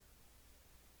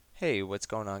Hey, what's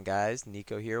going on, guys?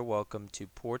 Nico here. Welcome to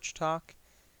Porch Talk.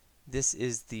 This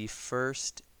is the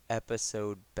first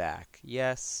episode back.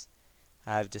 Yes,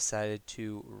 I've decided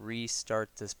to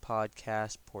restart this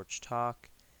podcast, Porch Talk,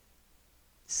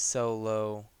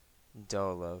 solo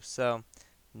dolo. So,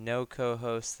 no co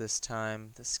host this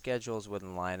time. The schedules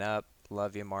wouldn't line up.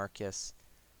 Love you, Marcus.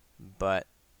 But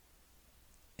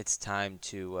it's time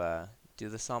to do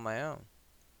this on my own.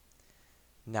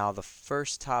 Now, the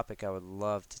first topic I would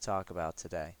love to talk about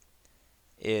today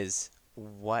is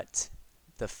what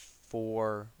the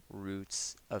four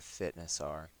roots of fitness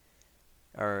are,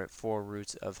 or four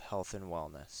roots of health and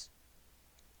wellness.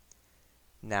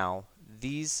 Now,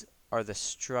 these are the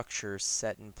structures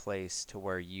set in place to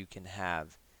where you can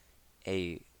have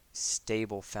a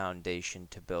stable foundation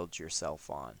to build yourself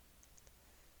on.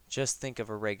 Just think of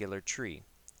a regular tree.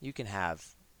 You can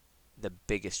have the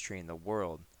biggest tree in the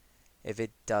world. If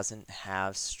it doesn't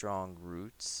have strong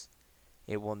roots,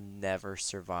 it will never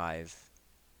survive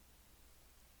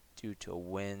due to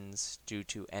winds, due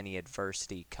to any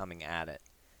adversity coming at it.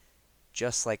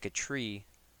 Just like a tree,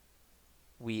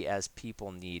 we as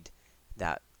people need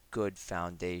that good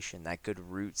foundation, that good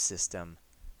root system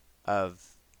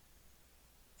of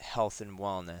health and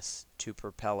wellness to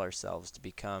propel ourselves to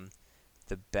become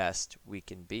the best we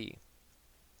can be.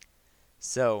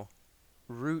 So,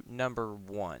 root number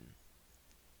one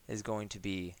is going to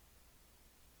be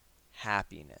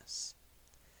happiness.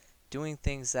 Doing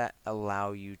things that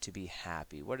allow you to be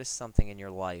happy. What is something in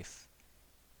your life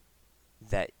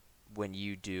that when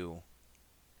you do,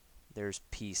 there's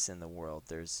peace in the world?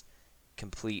 There's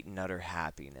complete and utter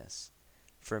happiness.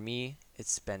 For me,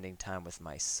 it's spending time with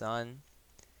my son.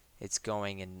 It's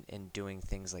going and doing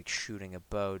things like shooting a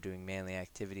bow, doing manly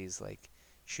activities like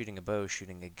shooting a bow,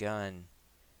 shooting a gun,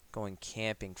 going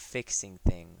camping, fixing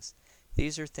things.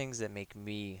 These are things that make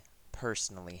me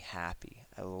personally happy.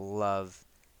 I love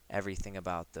everything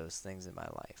about those things in my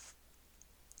life.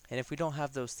 And if we don't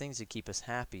have those things to keep us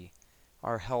happy,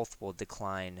 our health will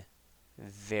decline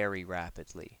very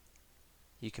rapidly.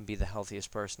 You can be the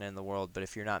healthiest person in the world, but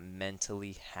if you're not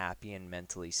mentally happy and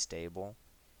mentally stable,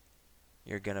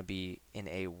 you're going to be in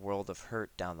a world of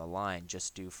hurt down the line,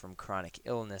 just due from chronic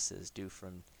illnesses, due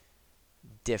from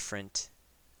different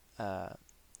uh,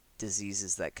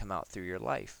 diseases that come out through your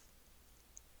life.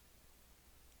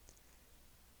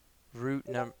 Root,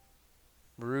 num-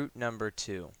 root number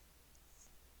two.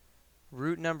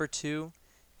 Root number two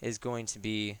is going to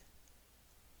be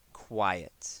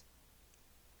quiet.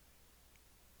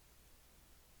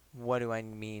 What do I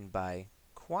mean by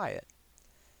quiet?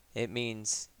 It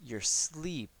means your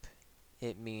sleep.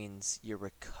 It means your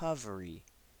recovery,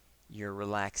 your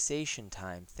relaxation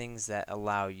time, things that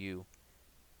allow you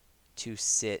to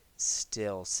sit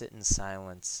still, sit in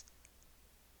silence,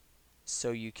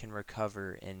 so you can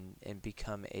recover and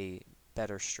become a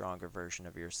better, stronger version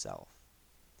of yourself.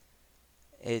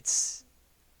 It's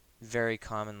very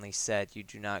commonly said you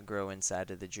do not grow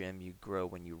inside of the gym, you grow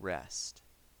when you rest.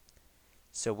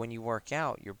 So when you work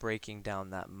out, you're breaking down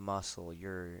that muscle,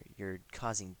 you're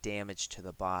causing damage to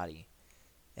the body.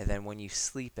 And then when you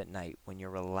sleep at night, when you're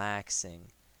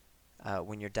relaxing,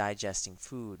 when you're digesting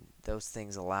food, those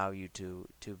things allow you to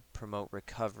promote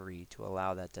recovery, to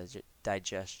allow that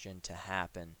digestion to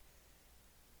happen.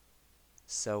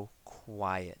 So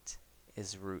quiet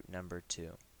is root number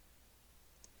two.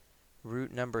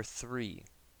 Root number three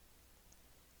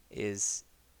is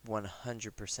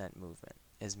 100% movement,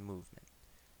 is movement.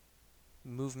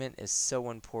 Movement is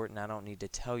so important, I don't need to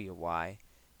tell you why,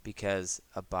 because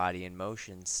a body in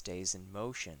motion stays in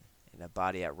motion, and a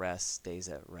body at rest stays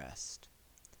at rest.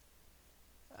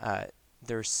 Uh,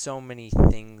 there's so many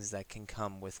things that can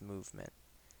come with movement.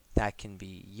 That can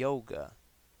be yoga,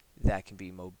 that can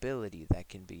be mobility, that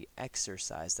can be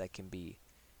exercise, that can be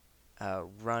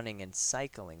running and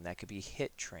cycling, that could be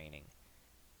HIIT training.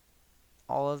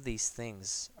 All of these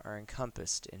things are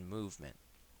encompassed in movement.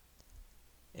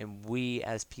 And we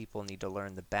as people need to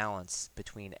learn the balance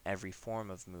between every form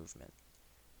of movement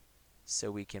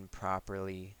so we can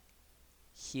properly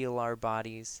heal our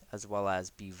bodies as well as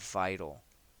be vital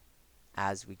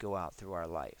as we go out through our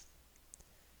life.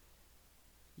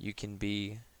 You can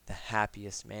be the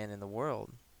happiest man in the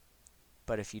world,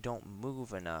 but if you don't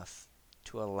move enough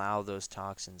to allow those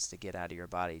toxins to get out of your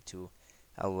body, to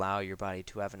allow your body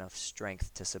to have enough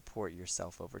strength to support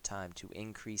yourself over time, to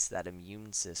increase that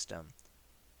immune system,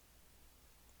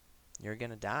 you're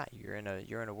gonna die. You're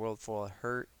in a world full of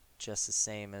hurt, just the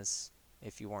same as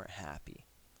if you weren't happy.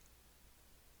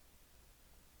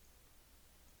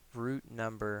 Root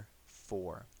number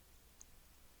four.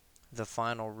 The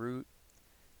final root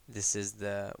This is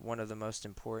one of the most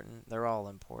important. They're all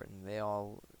important. They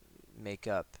all make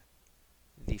up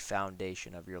the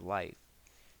foundation of your life.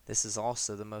 This is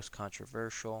also the most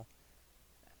controversial,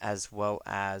 as well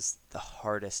as the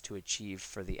hardest to achieve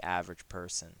for the average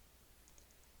person.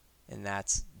 And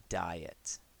that's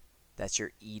diet. That's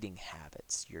your eating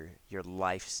habits, your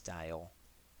lifestyle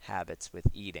habits with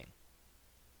eating.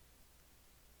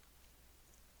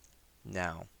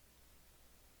 Now,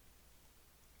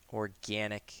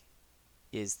 organic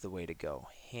is the way to go,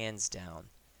 hands down.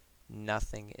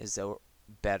 Nothing is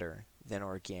better than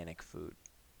organic food.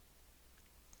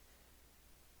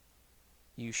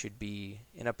 You should be,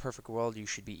 in a perfect world, you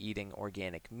should be eating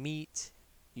organic meat.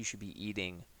 You should be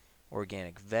eating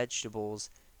organic vegetables.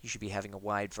 You should be having a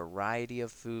wide variety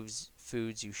of foods.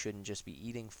 You shouldn't just be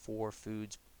eating four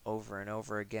foods over and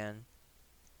over again.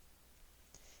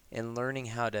 And learning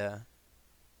how to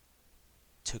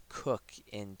cook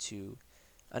and to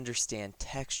understand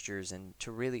textures and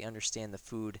to really understand the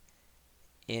food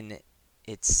in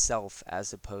itself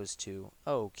as opposed to,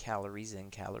 oh, calories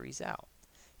in, calories out.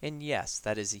 And yes,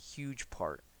 that is a huge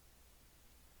part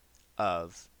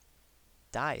of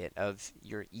diet, of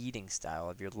your eating style,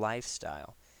 of your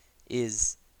lifestyle,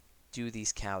 is, do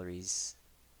these calories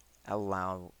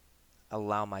allow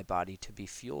my body to be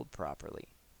fueled properly?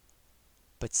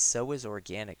 But so is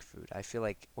organic food. I feel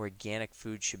like organic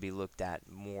food should be looked at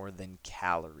more than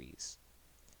calories.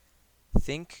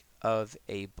 Think of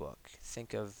a book.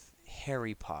 Think of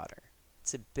Harry Potter.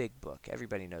 It's a big book.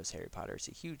 Everybody knows Harry Potter. It's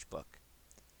a huge book.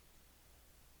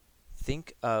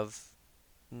 Think of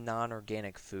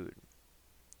non-organic food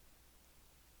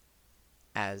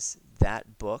as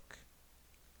that book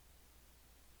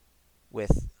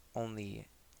with only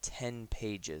 10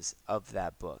 pages of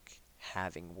that book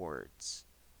having words.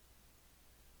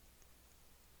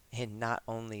 And not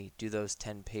only do those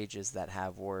 10 pages that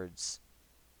have words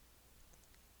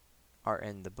are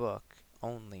in the book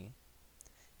only,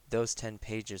 those 10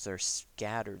 pages are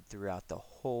scattered throughout the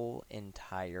whole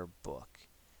entire book.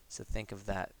 So think of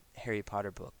that Harry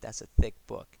Potter book. That's a thick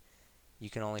book. You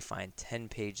can only find 10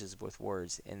 pages with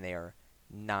words, and they are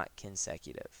not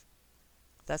consecutive.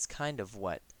 That's kind of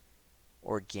what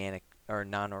organic or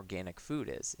non-organic food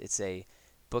is. It's a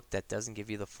book that doesn't give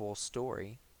you the full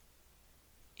story,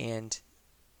 and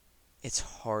it's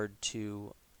hard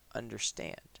to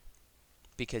understand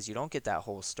because you don't get that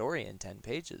whole story in 10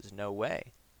 pages. No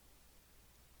way.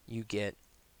 You get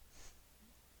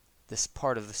this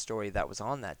part of the story that was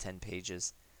on that 10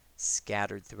 pages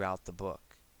scattered throughout the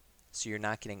book. So you're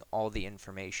not getting all the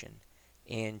information,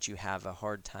 and you have a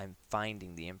hard time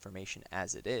finding the information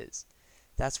as it is.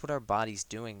 That's what our body's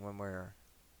doing when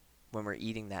we're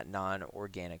eating that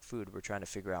non-organic food. We're trying to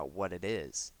figure out what it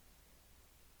is.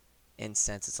 And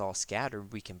since it's all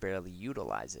scattered, we can barely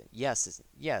utilize it. Yes,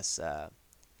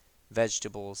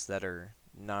 vegetables that are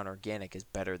non-organic is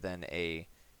better than a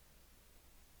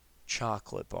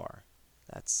chocolate bar.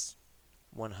 That's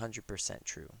 100%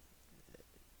 true.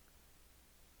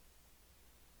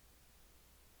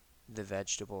 The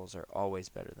vegetables are always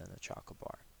better than the chocolate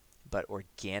bar. But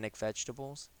organic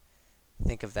vegetables,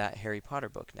 think of that Harry Potter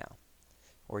book now.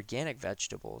 Organic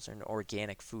vegetables and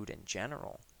organic food in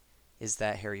general is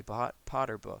that Harry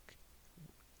Potter book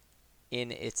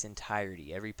in its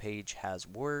entirety. Every page has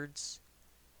words.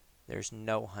 There's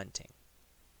no hunting.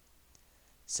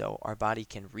 So our body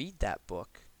can read that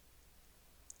book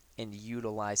and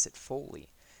utilize it fully.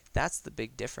 That's the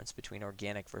big difference between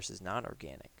organic versus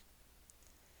non-organic.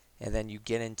 And then you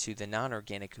get into the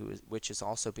non-organic, which is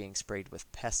also being sprayed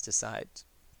with pesticides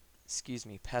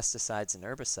and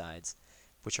herbicides,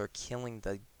 which are killing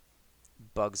the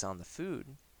bugs on the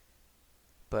food.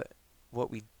 But what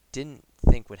we didn't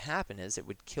think would happen is it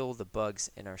would kill the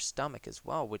bugs in our stomach as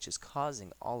well, which is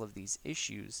causing all of these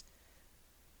issues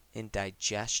in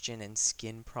digestion and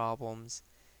skin problems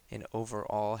and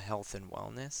overall health and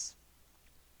wellness.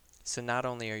 So not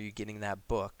only are you getting that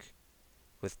book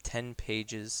with 10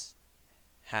 pages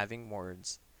having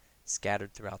words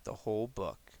scattered throughout the whole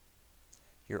book,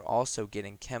 you're also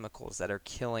getting chemicals that are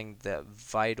killing the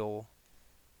vital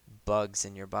bugs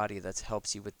in your body that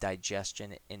helps you with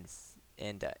digestion and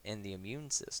in the immune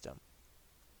system.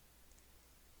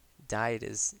 Diet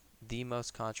is the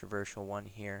most controversial one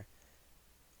here.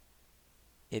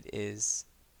 It is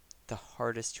the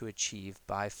hardest to achieve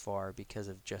by far because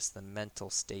of just the mental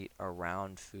state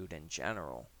around food in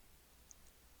general.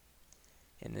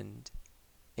 And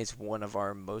it's one of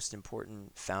our most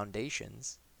important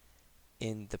foundations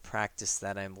in the practice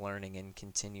that I'm learning and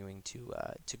continuing to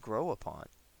grow upon.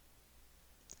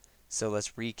 So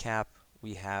let's recap.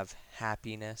 We have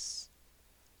happiness,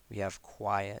 we have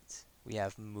quiet, we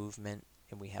have movement,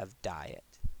 and we have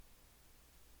diet.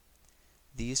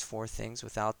 These four things,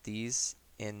 without these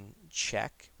in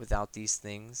check, without these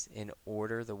things in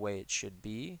order the way it should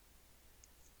be,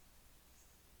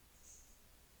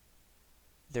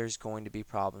 there's going to be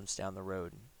problems down the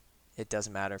road. It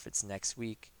doesn't matter if it's next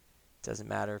week, it doesn't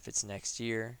matter if it's next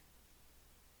year,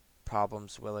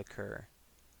 problems will occur.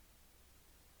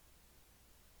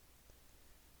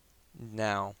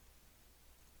 Now,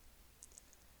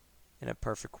 in a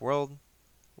perfect world,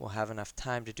 we'll have enough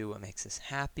time to do what makes us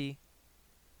happy.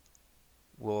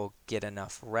 We'll get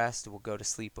enough rest. We'll go to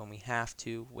sleep when we have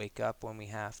to, wake up when we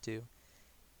have to,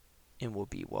 and we'll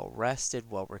be well rested,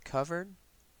 well recovered.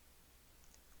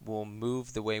 We'll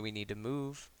move the way we need to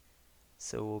move,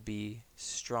 so we'll be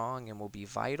strong and we'll be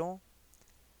vital,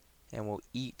 and we'll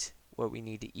eat what we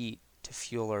need to eat to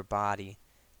fuel our body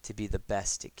to be the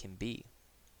best it can be.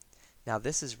 Now,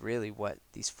 this is really what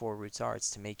these four roots are.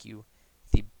 It's to make you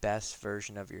the best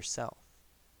version of yourself.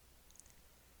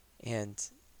 And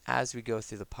as we go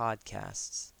through the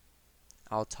podcasts,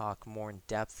 I'll talk more in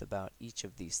depth about each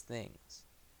of these things.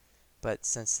 But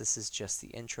since this is just the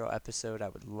intro episode, I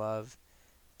would love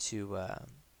to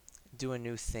do a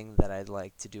new thing that I'd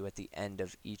like to do at the end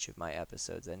of each of my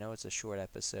episodes. I know it's a short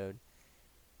episode.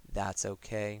 That's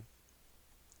okay.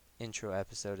 Intro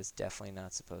episode is definitely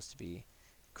not supposed to be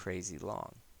crazy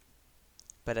long.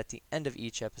 But at the end of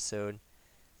each episode,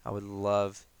 I would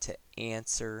love to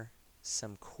answer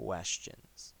some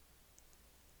questions.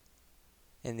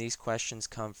 And these questions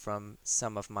come from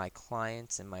some of my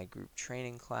clients in my group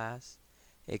training class.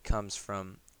 It comes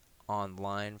from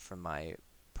online from my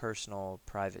personal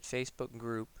private Facebook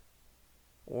group,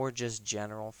 or just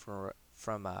general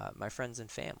from my friends and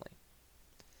family.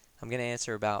 I'm going to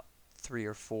answer about 3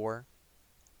 or 4,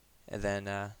 and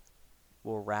then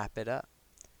we'll wrap it up.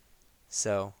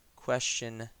 So,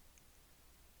 question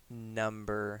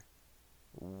number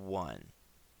 1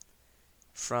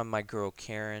 from my girl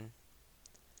Karen: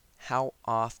 how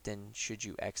often should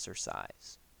you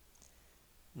exercise?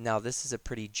 Now, this is a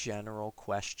pretty general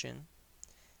question,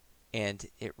 and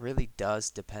it really does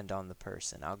depend on the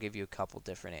person. I'll give you a couple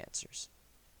different answers.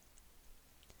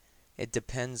 It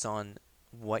depends on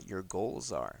what your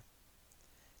goals are.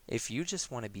 If you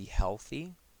just want to be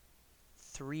healthy,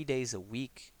 3 days a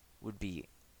week would be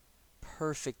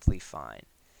perfectly fine.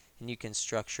 And you can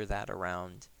structure that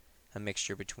around a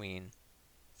mixture between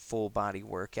full body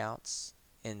workouts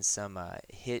and some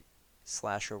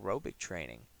HIIT/aerobic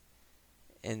training.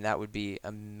 And that would be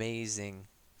amazing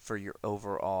for your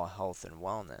overall health and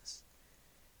wellness.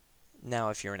 Now,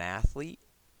 if you're an athlete,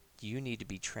 you need to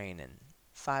be training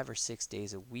 5 or 6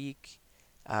 days a week.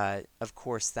 Of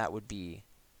course, that would be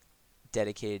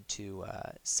dedicated to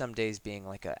some days being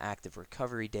like an active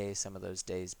recovery day, some of those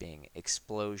days being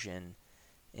explosion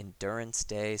endurance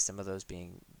day, some of those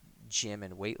being gym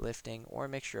and weightlifting, or a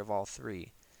mixture of all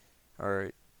three.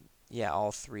 Or, yeah,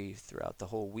 all three throughout the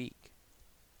whole week.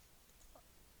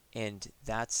 And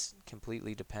that's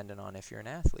completely dependent on if you're an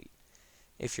athlete.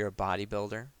 If you're a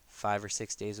bodybuilder, 5 or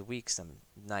 6 days a week, some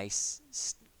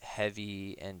nice,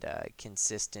 heavy, and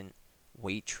consistent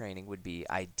weight training would be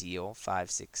ideal,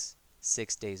 5, 6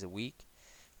 days a week,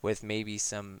 with maybe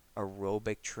some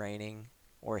aerobic training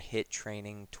or HIIT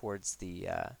training towards the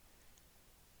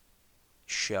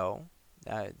show.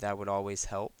 That would always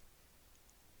help.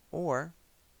 Or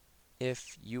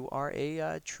if you are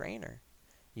a trainer,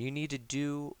 you need to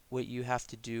do what you have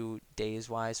to do days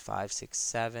wise, 5, 6,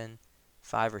 7.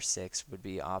 5 or 6 would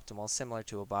be optimal, similar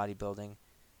to a bodybuilding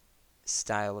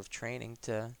style of training,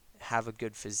 to have a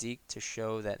good physique, to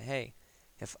show that, hey,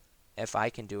 if I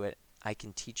can do it, I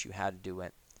can teach you how to do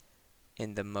it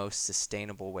in the most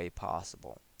sustainable way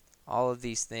possible. All of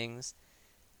these things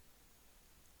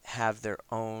have their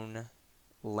own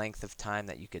length of time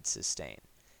that you could sustain.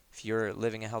 If you're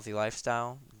living a healthy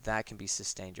lifestyle, that can be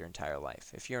sustained your entire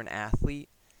life. If you're an athlete,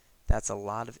 that's a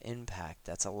lot of impact.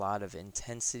 That's a lot of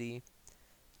intensity.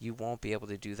 You won't be able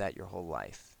to do that your whole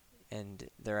life. And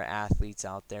there are athletes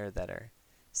out there that are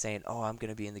saying, oh, I'm going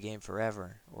to be in the game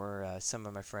forever, or some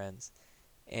of my friends.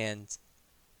 And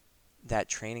that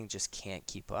training just can't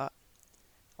keep up.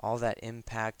 All that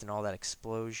impact and all that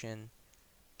explosion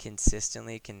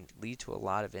consistently can lead to a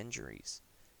lot of injuries.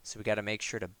 So we got to make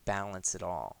sure to balance it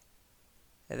all.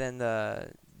 And then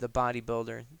the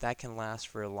bodybuilder, that can last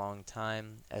for a long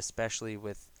time, especially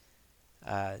with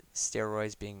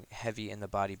steroids being heavy in the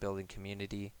bodybuilding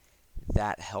community.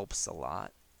 That helps a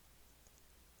lot.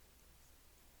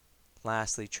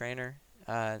 Lastly, trainer.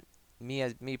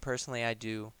 Me personally, I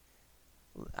do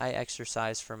I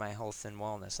exercise for my health and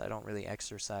wellness. I don't really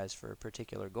exercise for a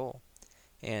particular goal.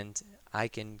 And I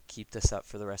can keep this up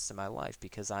for the rest of my life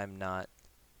because I'm not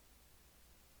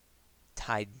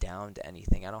tied down to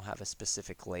anything. I don't have a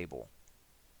specific label.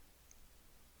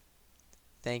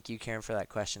 Thank you, Karen, for that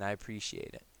question. I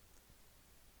appreciate it.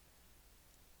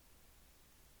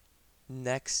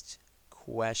 Next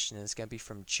question is going to be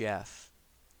from Jeff.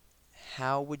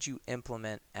 How would you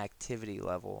implement activity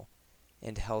level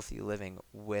and healthy living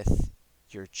with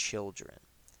your children?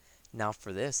 Now,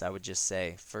 for this, I would just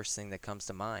say, first thing that comes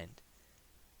to mind,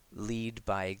 lead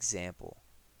by example.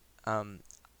 Um,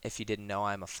 if you didn't know,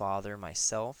 I'm a father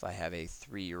myself. I have a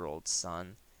 3-year-old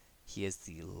son. He is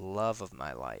the love of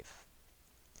my life.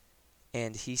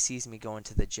 And he sees me going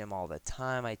to the gym all the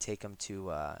time. I take him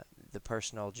to the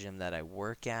personal gym that I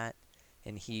work at,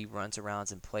 and he runs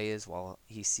around and plays while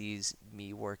he sees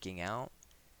me working out.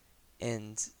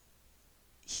 And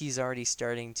he's already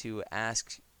starting to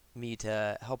ask me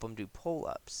to help him do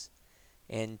pull-ups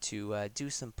and to do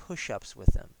some push-ups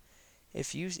with him.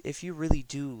 If you really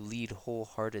do lead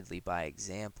wholeheartedly by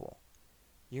example,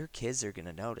 your kids are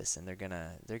gonna notice, and they're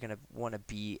gonna want to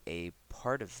be a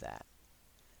part of that.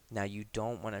 Now, you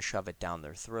don't want to shove it down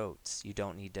their throats. You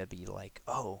don't need to be like,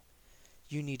 oh,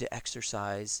 you need to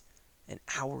exercise an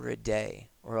hour a day,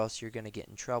 or else you're gonna get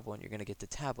in trouble and you're gonna get the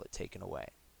tablet taken away.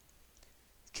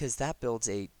 Because that builds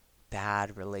a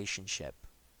bad relationship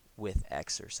with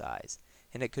exercise,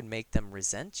 and it could make them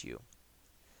resent you.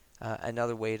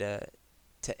 Another way to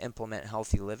implement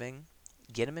healthy living,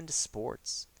 get them into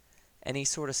sports. Any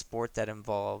sort of sport that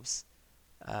involves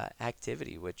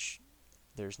activity, which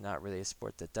there's not really a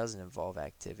sport that doesn't involve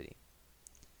activity.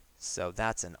 So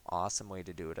that's an awesome way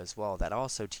to do it as well. That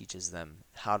also teaches them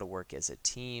how to work as a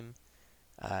team,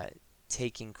 uh,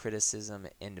 taking criticism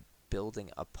and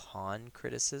building upon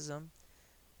criticism,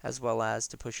 as well as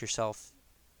to push yourself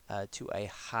to a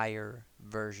higher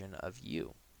version of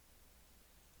you.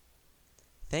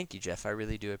 Thank you, Jeff. I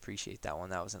really do appreciate that one.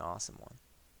 That was an awesome one.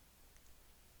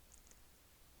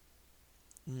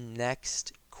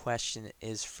 Next question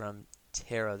is from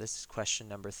Tara. This is question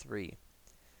number 3.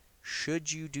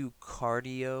 Should you do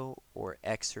cardio or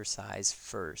exercise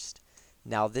first?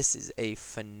 Now, this is a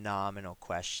phenomenal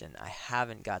question. I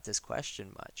haven't got this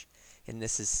question much, and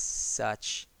this is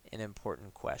such an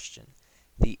important question.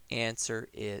 The answer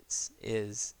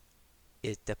is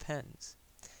it depends.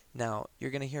 Now,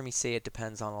 you're going to hear me say it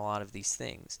depends on a lot of these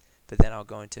things, but then I'll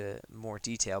go into more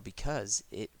detail because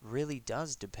it really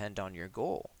does depend on your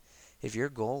goal. If your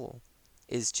goal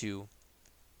is to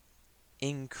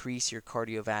increase your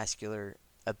cardiovascular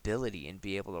ability and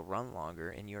be able to run longer,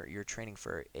 and you're training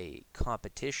for a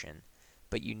competition,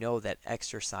 but you know that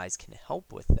exercise can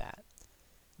help with that,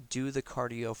 do the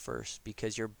cardio first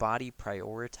because your body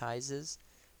prioritizes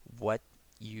what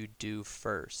you do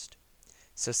first.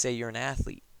 So say you're an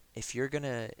athlete, if you're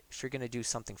gonna do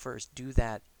something first, do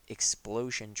that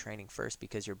explosion training first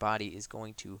because your body is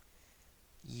going to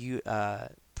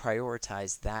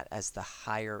prioritize that as the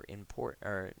higher import,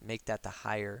 or make that the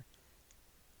higher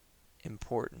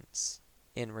importance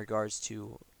in regards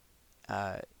to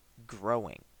uh,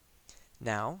 growing.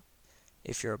 Now,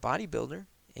 if you're a bodybuilder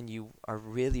and you are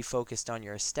really focused on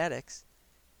your aesthetics,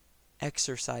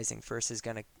 exercising first is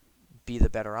going to be the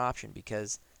better option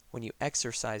because when you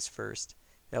exercise first,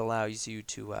 it allows you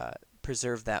to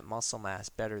preserve that muscle mass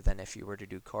better than if you were to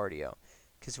do cardio.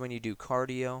 Because when you do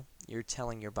cardio, you're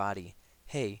telling your body,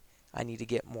 hey, I need to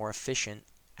get more efficient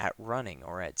at running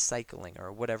or at cycling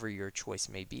or whatever your choice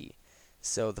may be.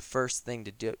 So the first thing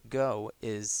to go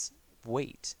is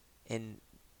weight, and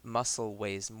muscle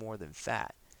weighs more than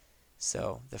fat.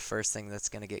 So the first thing that's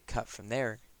going to get cut from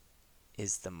there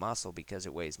is the muscle because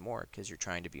it weighs more because you're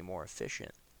trying to be more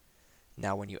efficient.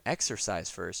 Now, when you exercise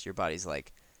first, your body's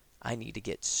like, I need to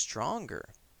get stronger.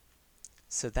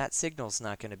 So that signal's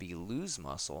not going to be lose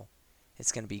muscle,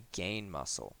 it's going to be gain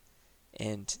muscle.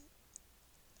 And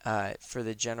for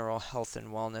the general health and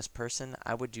wellness person,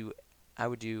 I would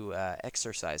do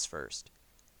exercise first.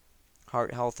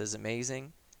 Heart health is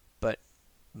amazing, but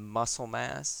muscle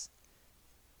mass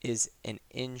is an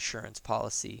insurance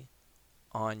policy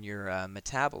on your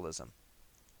metabolism.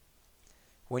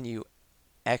 When you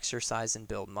exercise and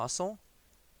build muscle,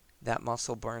 that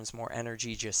muscle burns more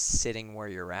energy just sitting where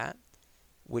you're at,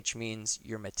 which means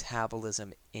your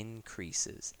metabolism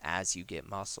increases as you get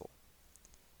muscle.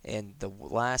 And the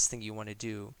last thing you want to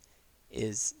do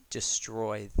is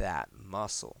destroy that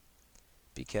muscle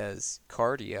because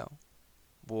cardio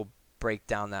will break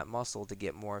down that muscle to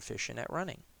get more efficient at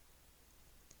running.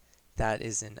 That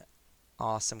is an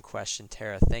awesome question,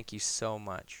 Tara. Thank you so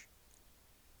much.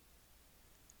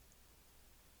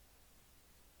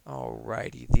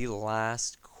 Alrighty, the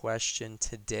last question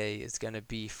today is going to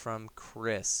be from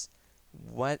Chris.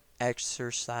 What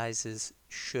exercises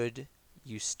should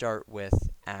you start with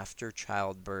after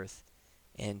childbirth,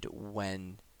 and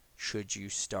when should you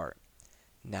start?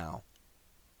 Now,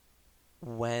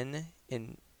 when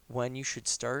and when you should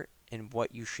start and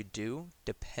what you should do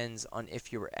depends on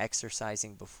if you were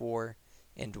exercising before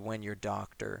and when your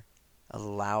doctor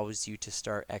allows you to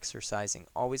start exercising.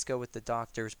 Always go with the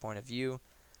doctor's point of view.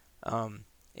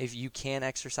 If you can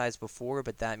exercise before,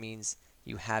 but that means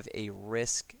you have a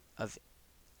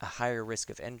higher risk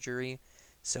of injury,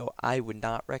 so I would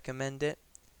not recommend it.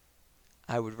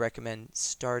 I would recommend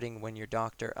starting when your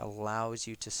doctor allows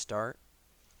you to start.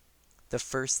 The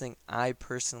first thing I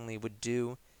personally would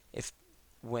do if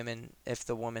if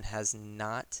the woman has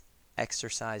not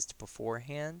exercised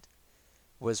beforehand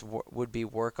would be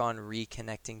work on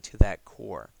reconnecting to that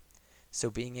core.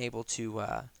 So being able to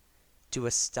do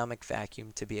a stomach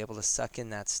vacuum to be able to suck in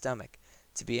that stomach,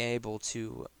 to be able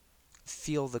to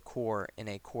feel the core in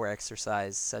a core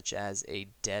exercise such as a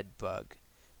dead bug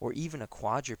or even a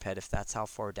quadruped if that's how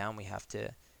far down we have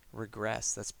to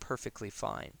regress. That's perfectly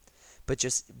fine. But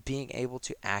just being able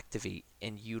to activate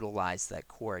and utilize that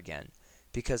core again.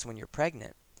 Because when you're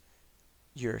pregnant,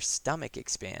 your stomach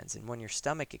expands. And when your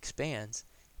stomach expands,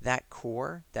 that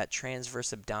core, that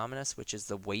transverse abdominis, which is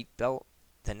the weight belt,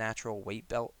 the natural weight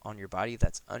belt on your body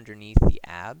that's underneath the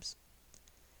abs,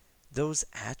 those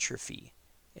atrophy.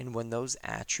 And when those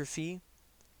atrophy,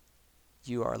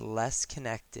 you are less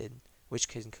connected, which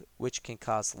can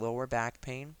cause lower back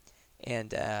pain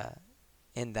and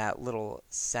that little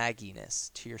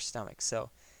sagginess to your stomach.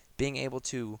 So being able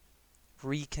to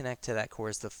reconnect to that core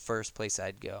is the first place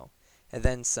I'd go. And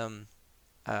then some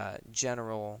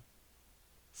general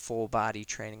full body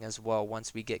training as well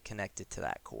once we get connected to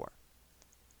that core.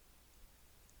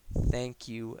 Thank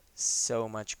you so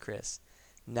much, Chris.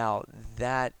 Now,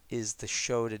 that is the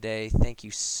show today. Thank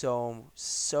you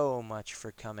so much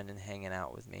for coming and hanging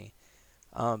out with me.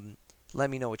 Let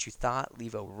me know what you thought.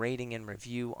 Leave a rating and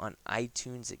review on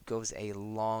iTunes. It goes a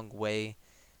long way.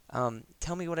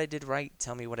 Tell me what I did right.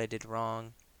 Tell me what I did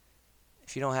wrong.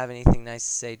 If you don't have anything nice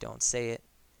to say, don't say it.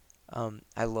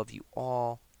 I love you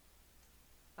all.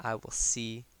 I will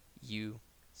see you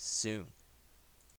soon.